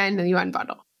bundling again, then you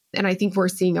unbundle. And I think we're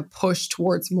seeing a push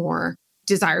towards more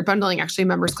desired bundling. Actually, a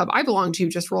members club I belong to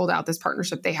just rolled out this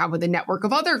partnership they have with a network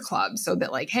of other clubs so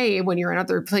that like, hey, when you're in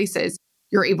other places,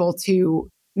 you're able to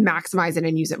maximize it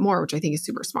and use it more, which I think is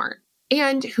super smart.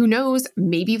 And who knows,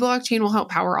 maybe blockchain will help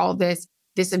power all of this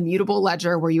immutable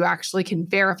ledger where you actually can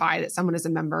verify that someone is a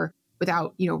member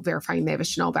without, verifying they have a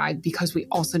Chanel bag, because we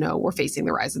also know we're facing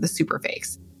the rise of the super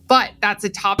fakes. But that's a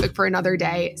topic for another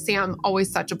day. Sam, always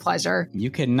such a pleasure.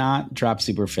 You cannot drop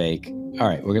super fake. All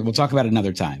right, we'll talk about it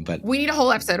another time. But we need a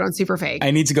whole episode on super fake.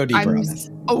 I need to go deeper on this.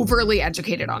 I'm overly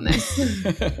educated on this.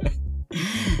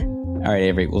 All right,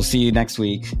 Avery, we'll see you next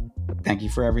week. Thank you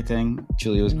for everything.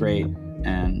 Julia was great,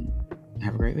 and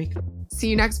have a great week. See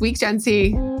you next week, Gen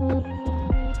C.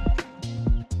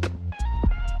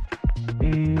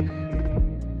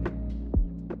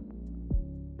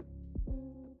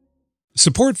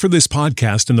 Support for this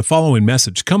podcast and the following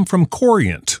message come from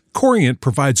Corient. Corient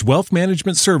provides wealth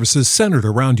management services centered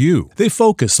around you. They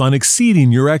focus on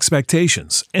exceeding your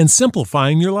expectations and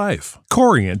simplifying your life.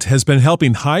 Corient has been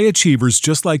helping high achievers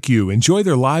just like you enjoy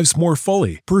their lives more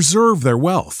fully, preserve their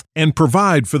wealth, and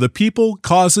provide for the people,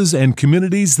 causes, and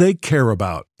communities they care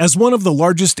about. As one of the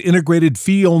largest integrated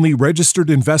fee-only registered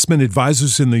investment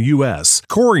advisors in the U.S.,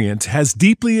 Corient has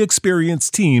deeply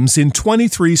experienced teams in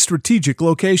 23 strategic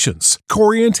locations.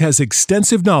 Corient has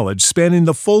extensive knowledge spanning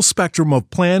the full spectrum of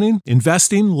plan planning,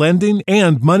 investing, lending,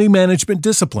 and money management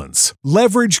disciplines.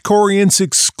 Leverage Corient's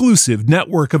exclusive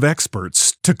network of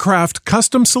experts to craft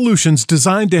custom solutions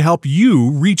designed to help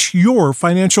you reach your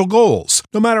financial goals,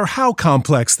 no matter how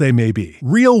complex they may be.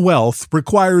 Real wealth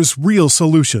requires real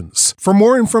solutions. For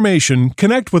more information,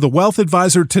 connect with a wealth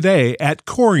advisor today at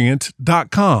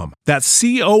Corient.com. That's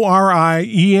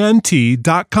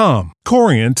Corient.com.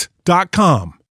 Corient.com.